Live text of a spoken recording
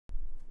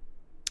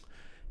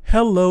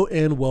Hello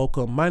and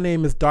welcome. My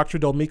name is Dr.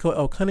 Delmico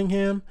L.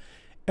 Cunningham,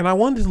 and I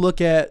wanted to look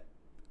at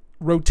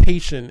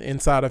rotation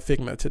inside of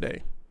Figma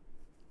today.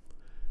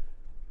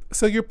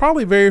 So you're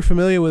probably very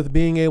familiar with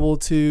being able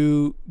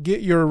to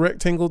get your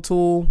rectangle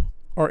tool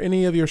or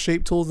any of your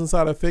shape tools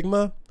inside of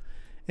Figma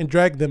and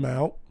drag them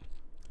out.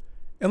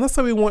 And let's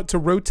say we want to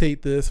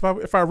rotate this.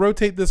 If I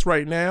rotate this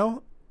right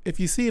now, if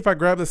you see, if I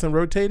grab this and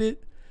rotate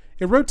it,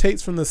 it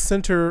rotates from the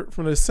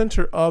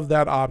center of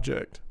that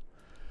object.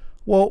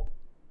 Well,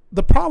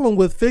 the problem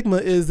with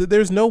Figma is that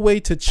there's no way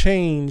to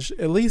change,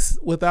 at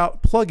least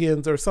without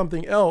plugins or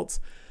something else.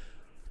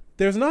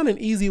 There's not an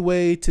easy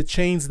way to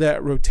change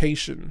that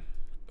rotation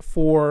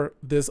for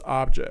this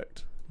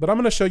object. But I'm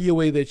going to show you a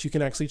way that you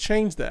can actually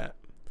change that.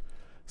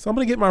 So I'm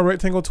going to get my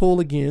rectangle tool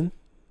again.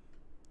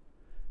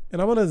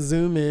 And I'm going to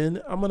zoom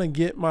in. I'm going to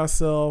make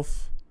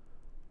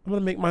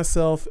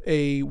myself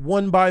a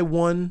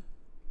 1x1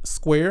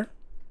 square.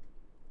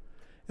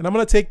 And I'm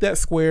going to take that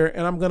square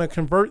and I'm going to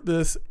convert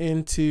this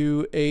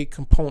into a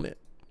component.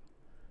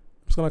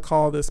 I'm just going to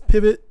call this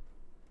pivot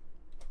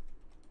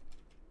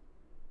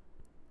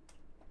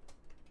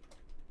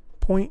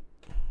point.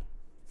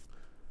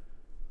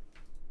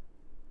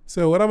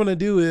 So what I'm going to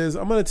do is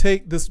I'm going to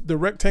take the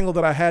rectangle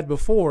that I had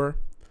before.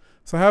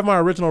 So I have my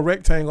original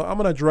rectangle. I'm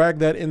going to drag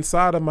that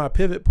inside of my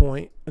pivot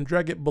point and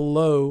drag it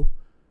below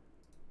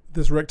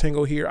this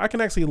rectangle here. I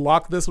can actually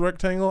lock this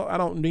rectangle. I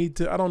don't need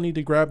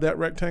to grab that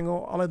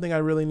rectangle. Only thing I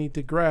really need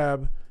to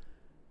grab,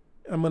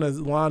 I'm going to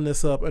line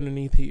this up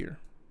underneath here.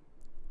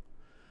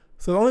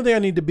 So the only thing I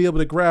need to be able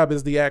to grab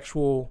is the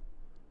actual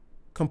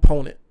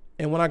component.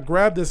 And when I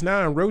grab this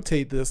now and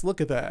rotate this, look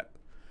at that.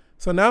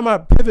 So now my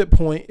pivot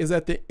point is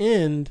at the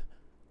end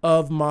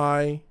of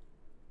my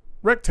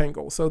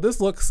rectangle. So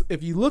this looks,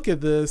 if you look at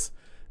this,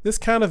 this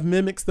kind of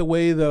mimics the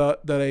way that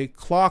a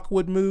clock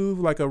would move,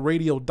 like a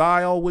radial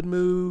dial would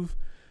move.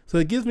 So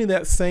it gives me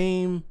that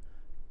same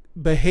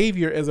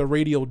behavior as a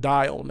radial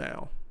dial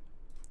now.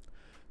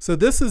 So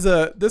this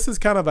is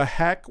kind of a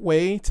hack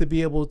way to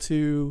be able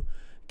to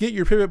get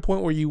your pivot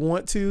point where you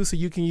want to. So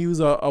you can use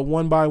a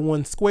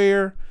 1x1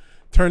 square,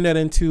 turn that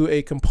into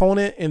a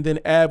component, and then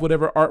add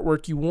whatever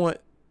artwork you want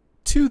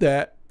to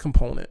that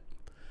component.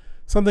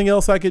 Something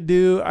else I could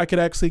do, I could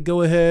actually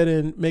go ahead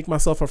and make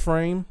myself a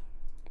frame.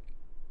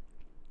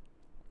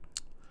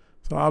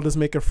 So I'll just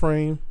make a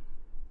frame.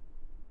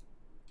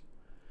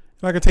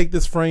 And I could take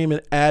this frame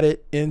and add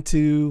it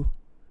into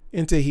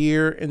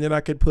here, and then I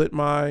could put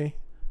my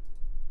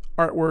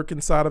artwork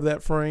inside of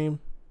that frame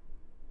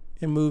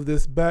and move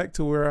this back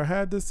to where I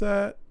had this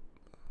at.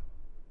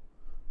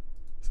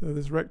 So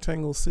this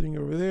rectangle is sitting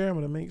over there. I'm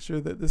going to make sure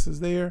that this is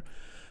there.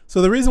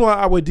 So the reason why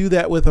I would do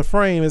that with a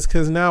frame is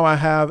because now I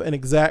have an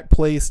exact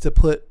place to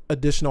put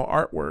additional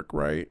artwork,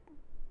 right?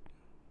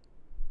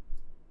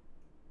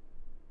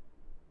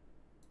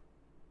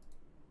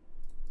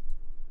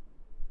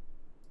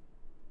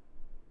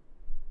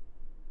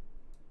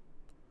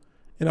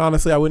 And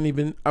honestly, I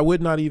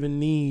would not even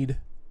need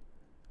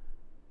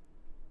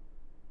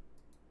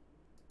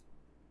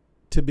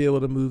to be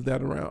able to move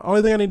that around.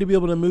 Only thing I need to be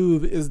able to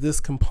move is this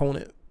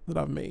component that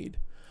I've made.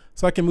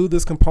 So I can move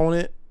this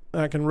component,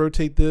 and I can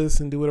rotate this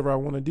and do whatever I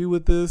want to do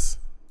with this,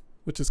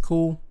 which is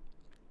cool.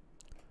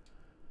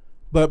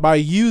 But by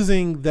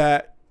using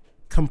that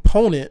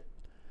component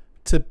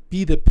to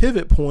be the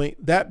pivot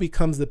point, that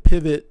becomes the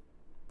pivot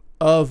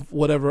of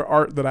whatever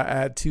art that I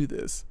add to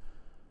this.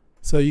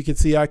 So you can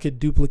see I could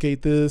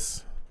duplicate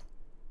this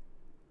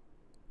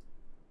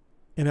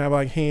and have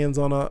like hands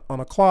on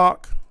a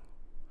clock.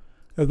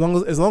 As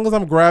long as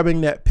I'm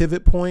grabbing that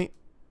pivot point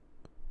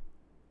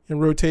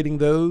and rotating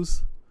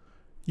those,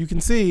 you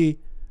can see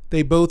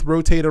they both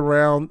rotate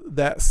around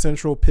that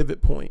central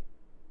pivot point,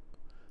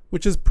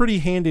 which is pretty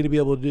handy to be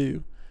able to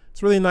do.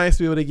 It's really nice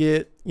to be able to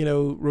get, you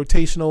know,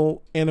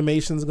 rotational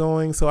animations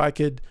going. So I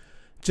could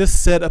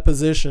just set a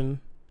position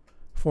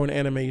for an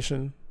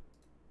animation.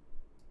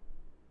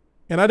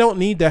 And I don't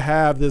need to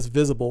have this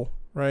visible,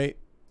 right?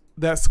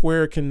 That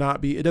square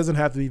cannot be, it doesn't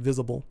have to be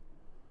visible.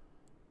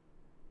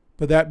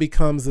 But that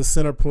becomes the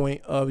center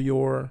point of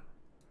your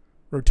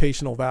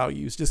rotational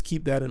values. Just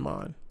keep that in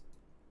mind.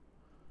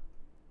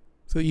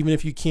 So even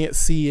if you can't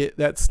see it,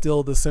 that's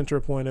still the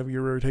center point of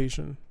your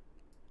rotation.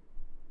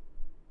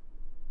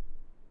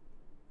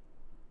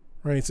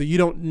 Right? So you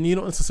don't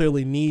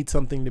necessarily need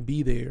something to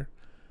be there.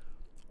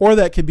 Or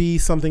that could be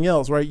something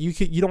else, right?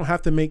 You don't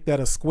have to make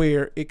that a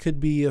square. It could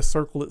be a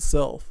circle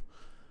itself.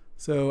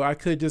 So I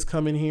could just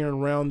come in here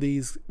and round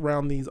these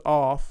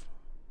off.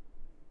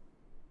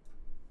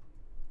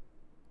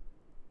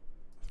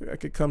 So I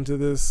could come to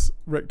this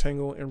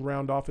rectangle and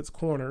round off its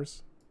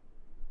corners.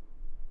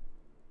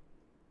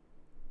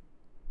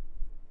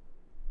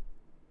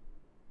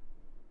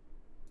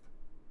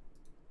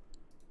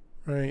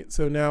 Right,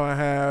 so now I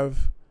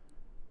have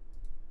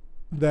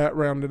that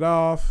rounded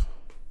off.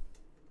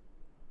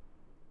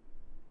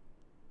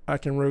 I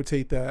can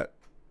rotate that.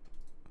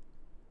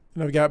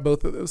 And I've got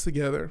both of those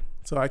together.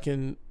 So I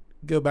can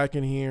go back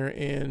in here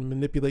and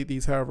manipulate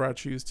these however I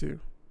choose to,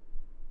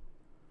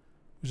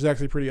 which is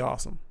actually pretty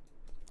awesome.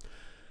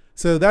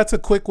 So that's a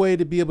quick way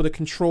to be able to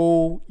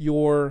control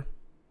your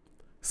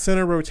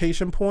center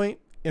rotation point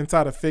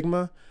inside of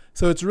Figma.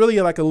 So it's really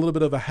like a little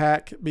bit of a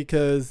hack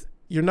because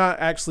you're not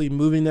actually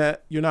moving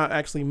that. You're not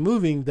actually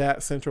moving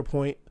that center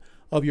point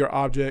of your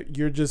object.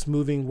 You're just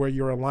moving where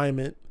your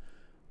alignment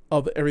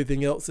of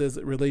everything else is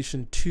in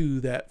relation to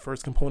that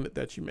first component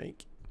that you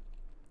make.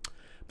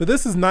 But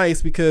this is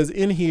nice because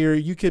in here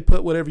you could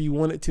put whatever you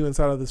wanted to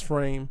inside of this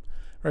frame.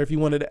 Or if you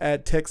wanted to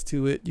add text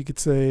to it, you could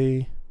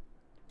say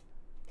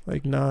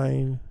like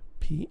 9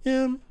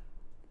 p.m.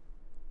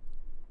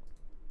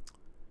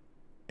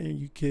 And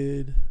you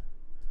could,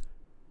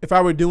 if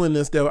I were doing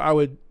this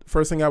though,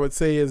 first thing I would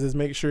say is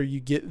make sure you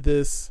get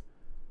this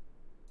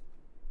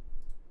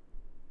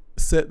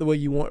set the way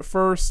you want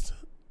first,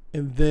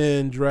 and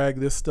then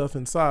drag this stuff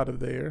inside of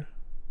there.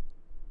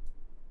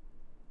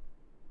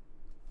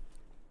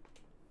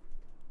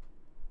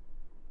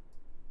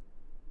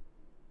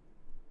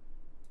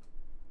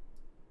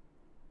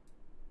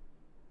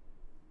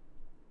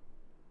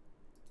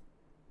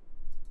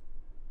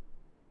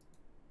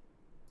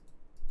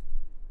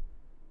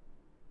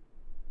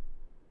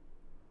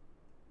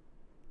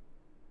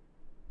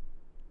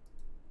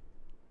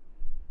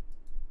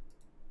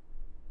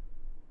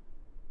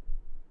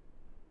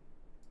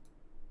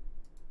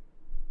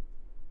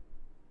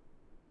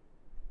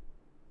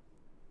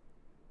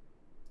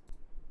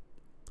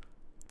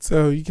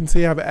 So you can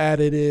see I've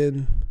added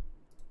in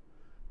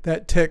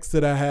that text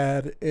that I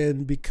had,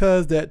 and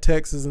because that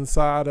text is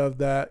inside of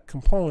that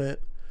component,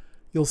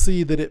 you'll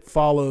see that it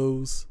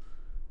follows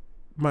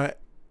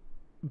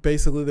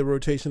basically the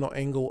rotational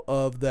angle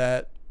of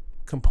that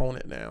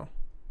component now.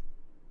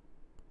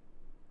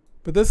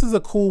 But this is a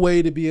cool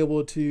way to be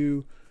able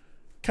to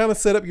kind of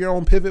set up your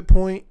own pivot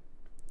point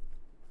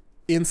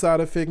inside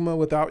of Figma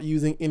without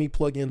using any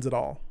plugins at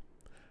all.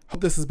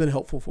 Hope this has been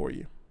helpful for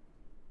you.